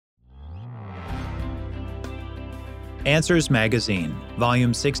Answers Magazine,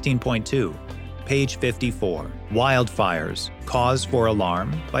 Volume 16.2, page 54, Wildfires, Cause for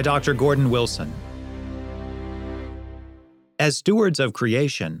Alarm, by Dr. Gordon Wilson. As stewards of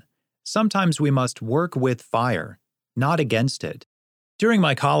creation, sometimes we must work with fire, not against it. During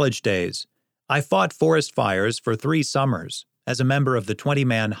my college days, I fought forest fires for 3 summers as a member of the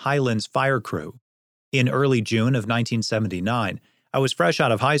 20-man Highlands Fire Crew. In early June of 1979, I was fresh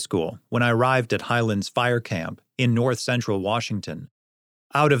out of high school when I arrived at Highlands Fire Camp in north-central Washington.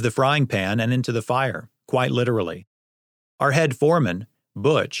 Out of the frying pan and into the fire, quite literally. Our head foreman,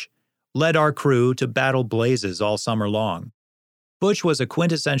 Butch, led our crew to battle blazes all summer long. Butch was a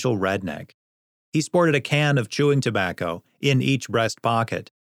quintessential redneck. He sported a can of chewing tobacco in each breast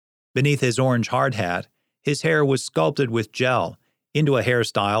pocket. Beneath his orange hard hat, his hair was sculpted with gel into a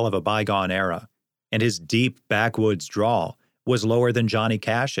hairstyle of a bygone era, and his deep backwoods drawl was lower than Johnny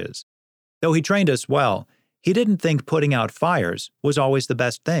Cash's. Though he trained us well, he didn't think putting out fires was always the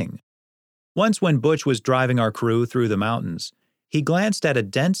best thing. Once when Butch was driving our crew through the mountains, he glanced at a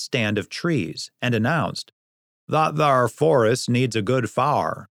dense stand of trees and announced, "That thar forest needs a good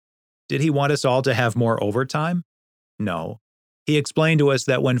fire." Did he want us all to have more overtime? No. He explained to us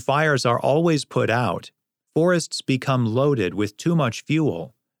that when fires are always put out, forests become loaded with too much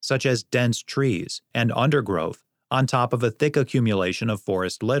fuel, such as dense trees and undergrowth, on top of a thick accumulation of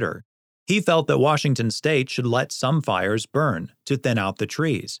forest litter. He felt that Washington state should let some fires burn to thin out the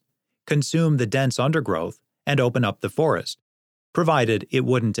trees, consume the dense undergrowth, and open up the forest, provided it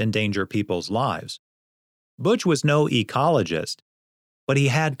wouldn't endanger people's lives. Butch was no ecologist, but he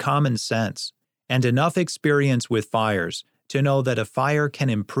had common sense and enough experience with fires to know that a fire can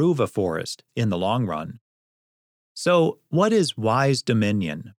improve a forest in the long run. So, what is wise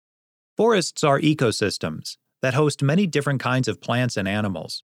dominion? Forests are ecosystems that host many different kinds of plants and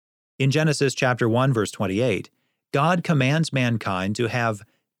animals. In Genesis chapter 1, verse 28, God commands mankind to have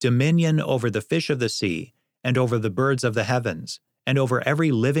dominion over the fish of the sea and over the birds of the heavens and over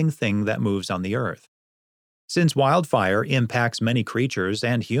every living thing that moves on the earth. Since wildfire impacts many creatures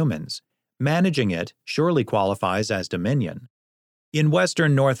and humans, managing it surely qualifies as dominion. In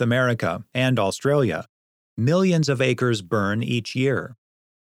western North America and Australia, millions of acres burn each year.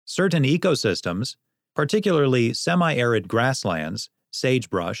 Certain ecosystems, particularly semi-arid grasslands,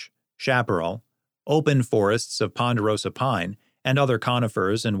 sagebrush, chaparral, open forests of ponderosa pine and other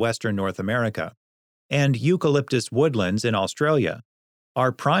conifers in western North America, and eucalyptus woodlands in Australia,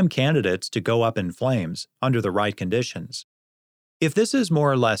 are prime candidates to go up in flames under the right conditions. If this is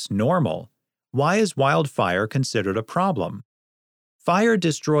more or less normal, why is wildfire considered a problem? Fire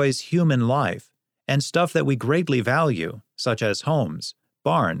destroys human life and stuff that we greatly value, such as homes,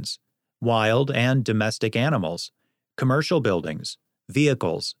 barns, wild and domestic animals, commercial buildings,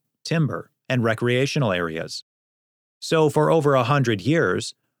 vehicles, timber, and recreational areas. So for over 100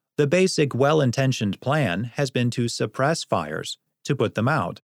 years, the basic well-intentioned plan has been to suppress fires, to put them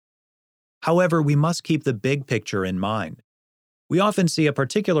out. However, we must keep the big picture in mind. We often see a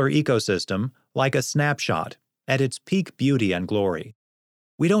particular ecosystem like a snapshot at its peak beauty and glory.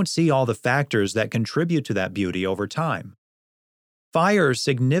 We don't see all the factors that contribute to that beauty over time. Fire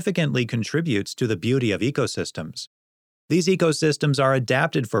significantly contributes to the beauty of ecosystems. These ecosystems are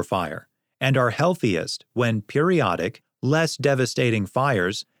adapted for fire and are healthiest when periodic, less devastating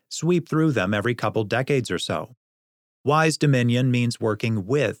fires sweep through them every couple decades or so. Wise dominion means working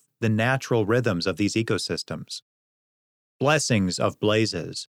with the natural rhythms of these ecosystems. Blessings of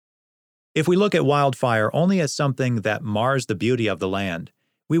blazes. If we look at wildfire only as something that mars the beauty of the land,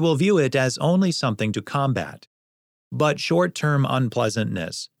 we will view it as only something to combat. But short-term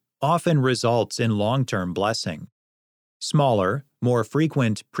unpleasantness often results in long-term blessing. Smaller, more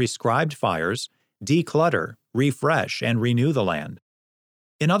frequent prescribed fires declutter, refresh, and renew the land.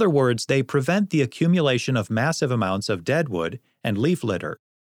 In other words, they prevent the accumulation of massive amounts of deadwood and leaf litter,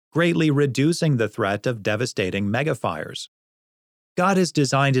 greatly reducing the threat of devastating megafires. God has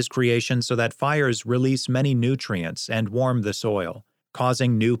designed His creation so that fires release many nutrients and warm the soil,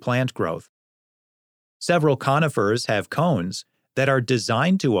 causing new plant growth. Several conifers have cones that are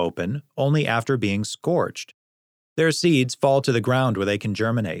designed to open only after being scorched. Their seeds fall to the ground where they can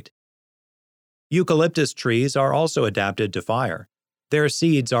germinate. Eucalyptus trees are also adapted to fire. Their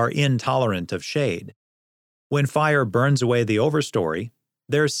seeds are intolerant of shade. When fire burns away the overstory,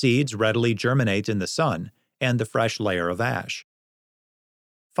 their seeds readily germinate in the sun and the fresh layer of ash.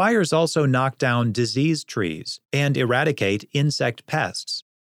 Fires also knock down diseased trees and eradicate insect pests.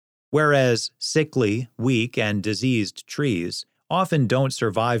 Whereas sickly, weak, and diseased trees often don't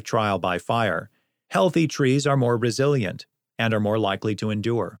survive trial by fire, healthy trees are more resilient and are more likely to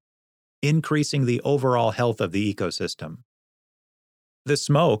endure. increasing the overall health of the ecosystem. The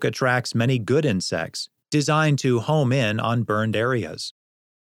smoke attracts many good insects, designed to home in on burned areas.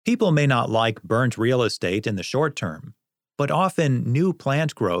 People may not like burnt real estate in the short term, but often new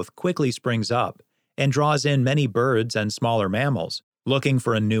plant growth quickly springs up and draws in many birds and smaller mammals looking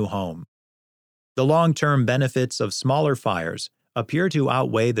for a new home. The long-term benefits of smaller fires appear to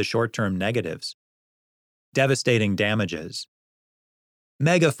outweigh the short-term negatives. Devastating damages.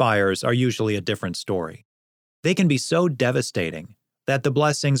 Megafires are usually a different story. They can be so devastating that the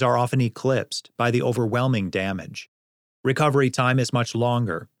blessings are often eclipsed by the overwhelming damage. Recovery time is much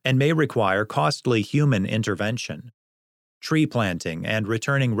longer and may require costly human intervention. Tree planting and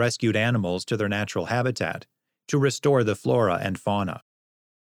returning rescued animals to their natural habitat to restore the flora and fauna.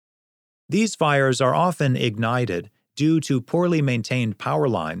 These fires are often ignited due to poorly maintained power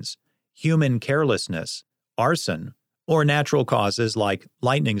lines, human carelessness, arson, or natural causes like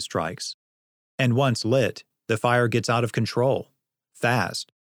lightning strikes. And once lit, the fire gets out of control,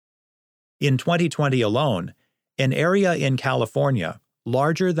 fast. In 2020 alone, an area in California,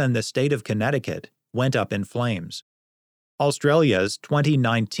 larger than the state of Connecticut, went up in flames. Australia's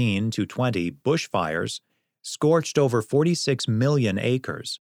 2019-20 bushfires scorched over 46 million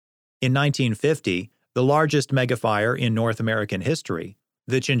acres. In 1950, the largest megafire in North American history,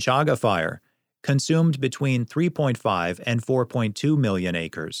 the Chinchaga Fire, consumed between 3.5 and 4.2 million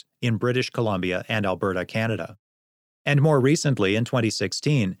acres in British Columbia and Alberta, Canada. And more recently, in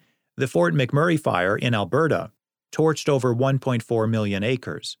 2016, the Fort McMurray Fire in Alberta torched over 1.4 million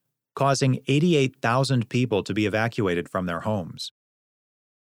acres, causing 88,000 people to be evacuated from their homes.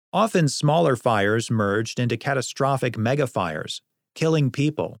 Often smaller fires merged into catastrophic megafires, killing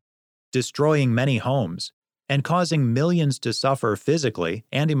people, destroying many homes, and causing millions to suffer physically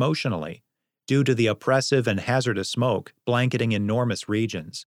and emotionally due to the oppressive and hazardous smoke blanketing enormous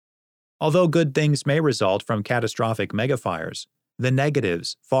regions. Although good things may result from catastrophic megafires, the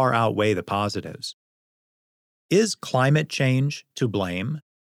negatives far outweigh the positives. Is climate change to blame?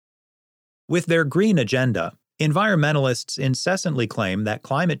 With their green agenda, environmentalists incessantly claim that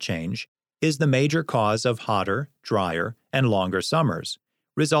climate change is the major cause of hotter, drier, and longer summers,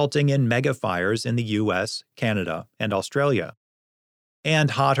 resulting in megafires in the US, Canada, and Australia,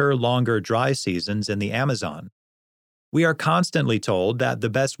 and hotter, longer dry seasons in the Amazon. We are constantly told that the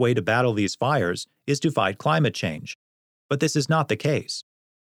best way to battle these fires is to fight climate change, but this is not the case.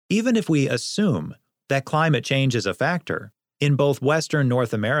 Even if we assume that climate change is a factor, in both Western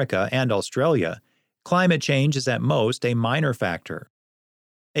North America and Australia, climate change is at most a minor factor.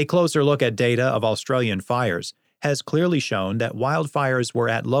 A closer look at data of Australian fires has clearly shown that wildfires were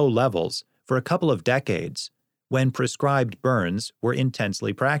at low levels for a couple of decades when prescribed burns were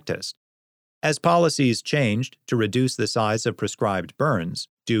intensely practiced. As policies changed to reduce the size of prescribed burns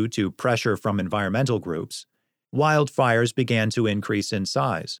due to pressure from environmental groups, wildfires began to increase in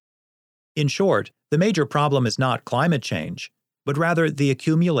size. In short, the major problem is not climate change, but rather the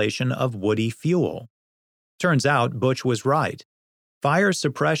accumulation of woody fuel. Turns out Butch was right. Fire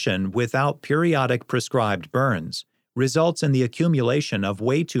suppression without periodic prescribed burns results in the accumulation of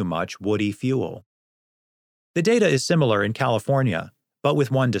way too much woody fuel. The data is similar in California, but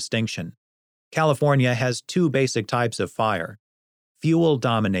with one distinction. California has two basic types of fire: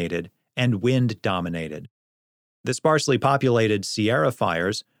 fuel-dominated and wind-dominated. The sparsely populated Sierra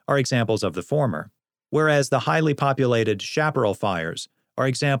fires are examples of the former, whereas the highly populated chaparral fires are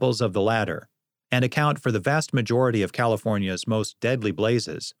examples of the latter, and account for the vast majority of California's most deadly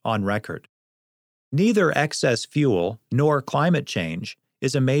blazes on record. Neither excess fuel nor climate change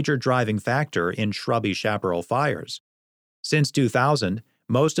is a major driving factor in shrubby chaparral fires. Since 2000,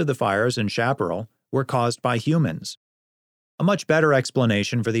 most of the fires in chaparral were caused by humans. A much better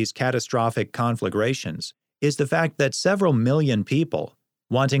explanation for these catastrophic conflagrations is the fact that several million people,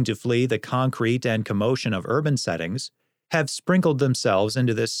 wanting to flee the concrete and commotion of urban settings, have sprinkled themselves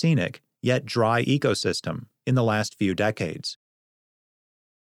into this scenic yet dry ecosystem in the last few decades.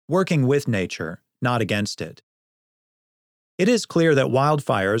 Working with nature, not against it. It is clear that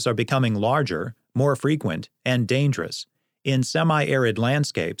wildfires are becoming larger, more frequent, and dangerous in semi-arid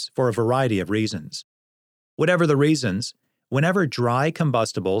landscapes for a variety of reasons. Whatever the reasons, whenever dry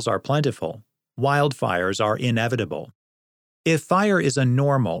combustibles are plentiful, wildfires are inevitable. If fire is a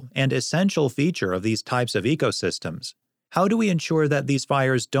normal and essential feature of these types of ecosystems, how do we ensure that these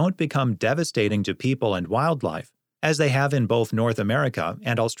fires don't become devastating to people and wildlife, as they have in both North America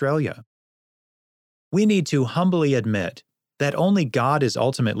and Australia? We need to humbly admit that only God is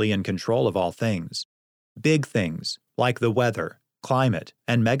ultimately in control of all things, big things like the weather, climate,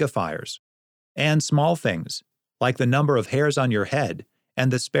 and megafires, and small things like the number of hairs on your head and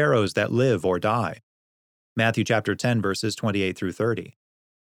the sparrows that live or die. Matthew chapter 10, verses 28 through 30.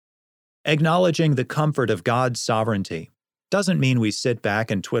 Acknowledging the comfort of God's sovereignty doesn't mean we sit back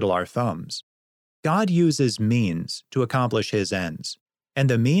and twiddle our thumbs. God uses means to accomplish His ends, and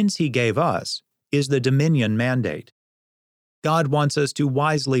the means He gave us is the dominion mandate. God wants us to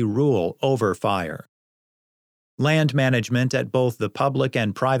wisely rule over fire. Land management at both the public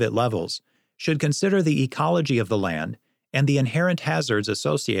and private levels should consider the ecology of the land and the inherent hazards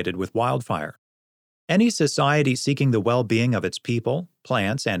associated with wildfire. Any society seeking the well-being of its people,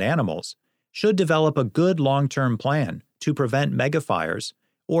 plants, and animals should develop a good long-term plan to prevent megafires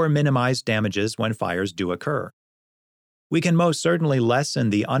or minimize damages when fires do occur. We can most certainly lessen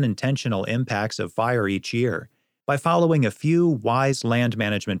the unintentional impacts of fire each year by following a few wise land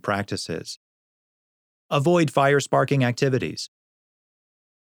management practices. Avoid fire-sparking activities.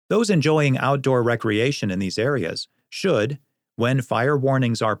 Those enjoying outdoor recreation in these areas should, when fire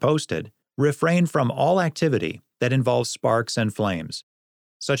warnings are posted, refrain from all activity that involves sparks and flames,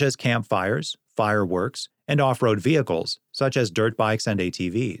 such as campfires, fireworks, and off-road vehicles, such as dirt bikes and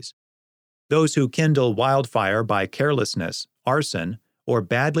ATVs. Those who kindle wildfire by carelessness, arson, or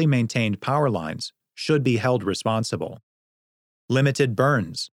badly maintained power lines should be held responsible. Limited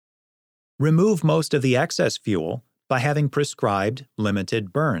burns. Remove most of the excess fuel by having prescribed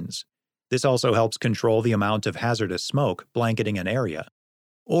limited burns. This also helps control the amount of hazardous smoke blanketing an area.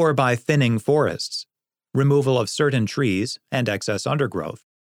 Or by thinning forests, removal of certain trees and excess undergrowth,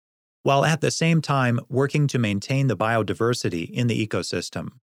 while at the same time working to maintain the biodiversity in the ecosystem.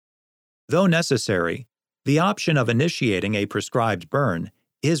 Though necessary, the option of initiating a prescribed burn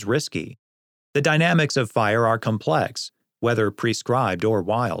is risky. The dynamics of fire are complex, whether prescribed or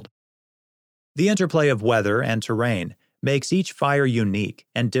wild. The interplay of weather and terrain makes each fire unique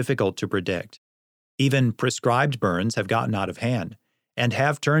and difficult to predict. Even prescribed burns have gotten out of hand and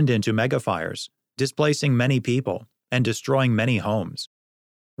have turned into megafires, displacing many people and destroying many homes.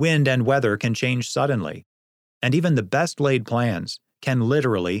 Wind and weather can change suddenly, and even the best laid plans can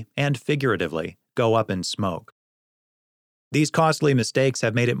literally and figuratively go up in smoke. These costly mistakes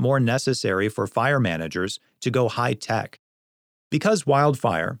have made it more necessary for fire managers to go high-tech. Because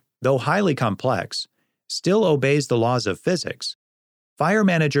wildfire, though highly complex, still obeys the laws of physics, fire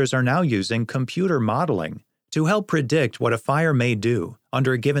managers are now using computer modeling to help predict what a fire may do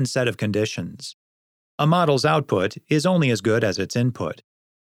under a given set of conditions. A model's output is only as good as its input,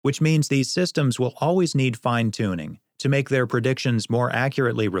 which means these systems will always need fine-tuning to make their predictions more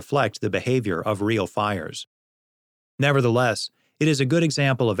accurately reflect the behavior of real fires. Nevertheless, it is a good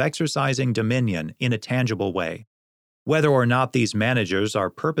example of exercising dominion in a tangible way. Whether or not these managers are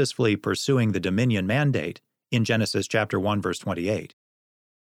purposefully pursuing the dominion mandate in Genesis chapter 1 verse 28.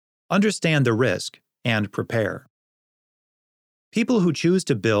 Understand the risk and prepare. People who choose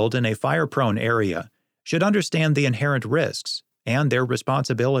to build in a fire-prone area should understand the inherent risks and their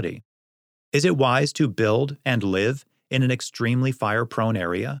responsibility. Is it wise to build and live in an extremely fire-prone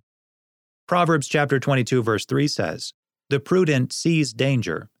area? Proverbs chapter 22 verse 3 says, "The prudent sees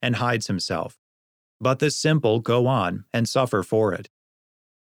danger and hides himself, but the simple go on and suffer for it."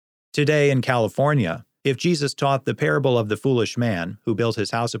 Today in California, if Jesus taught the parable of the foolish man who built his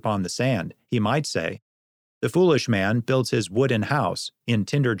house upon the sand, he might say, "The foolish man builds his wooden house in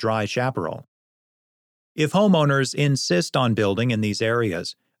tinder-dry chaparral." If homeowners insist on building in these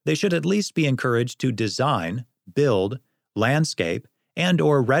areas, they should at least be encouraged to design, build, landscape,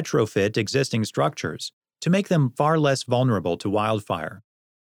 and/or retrofit existing structures to make them far less vulnerable to wildfire.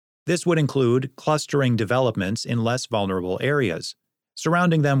 This would include clustering developments in less vulnerable areas,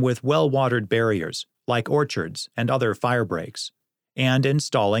 surrounding them with well-watered barriers like orchards and other fire breaks, and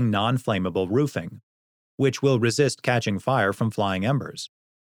installing non-flammable roofing, which will resist catching fire from flying embers.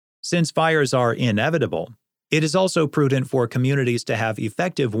 Since fires are inevitable, it is also prudent for communities to have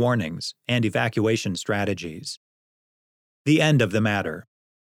effective warnings and evacuation strategies. The end of the matter.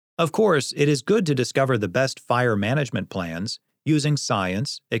 Of course, it is good to discover the best fire management plans using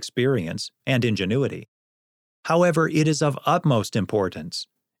science, experience, and ingenuity. However, it is of utmost importance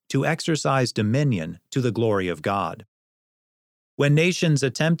to exercise dominion to the glory of God. When nations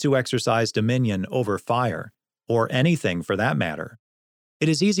attempt to exercise dominion over fire, or anything for that matter, it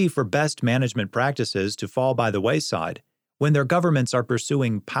is easy for best management practices to fall by the wayside when their governments are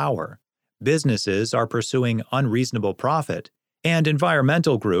pursuing power, businesses are pursuing unreasonable profit, and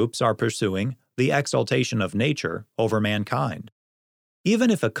environmental groups are pursuing the exaltation of nature over mankind.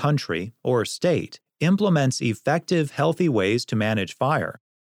 Even if a country or state implements effective, healthy ways to manage fire,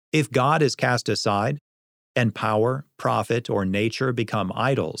 if God is cast aside and power, profit, or nature become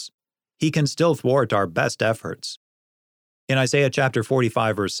idols, He can still thwart our best efforts. In Isaiah chapter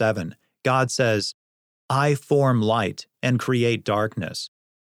 45, verse 7, God says, I form light and create darkness.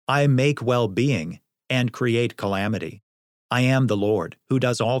 I make well-being and create calamity. I am the Lord who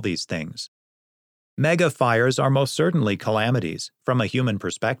does all these things. Mega fires are most certainly calamities from a human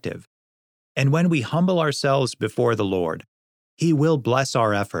perspective. And when we humble ourselves before the Lord, He will bless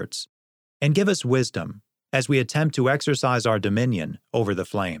our efforts and give us wisdom as we attempt to exercise our dominion over the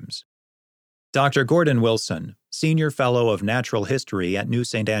flames. Dr. Gordon Wilson, Senior Fellow of Natural History at New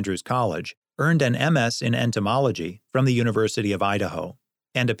St. Andrews College, earned an MS in entomology from the University of Idaho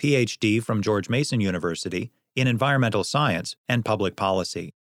and a PhD from George Mason University in environmental science and public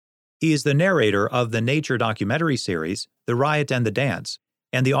policy. He is the narrator of the nature documentary series, The Riot and the Dance,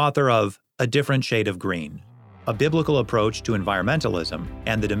 and the author of A Different Shade of Green, a biblical approach to environmentalism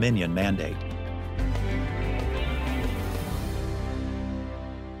and the Dominion Mandate.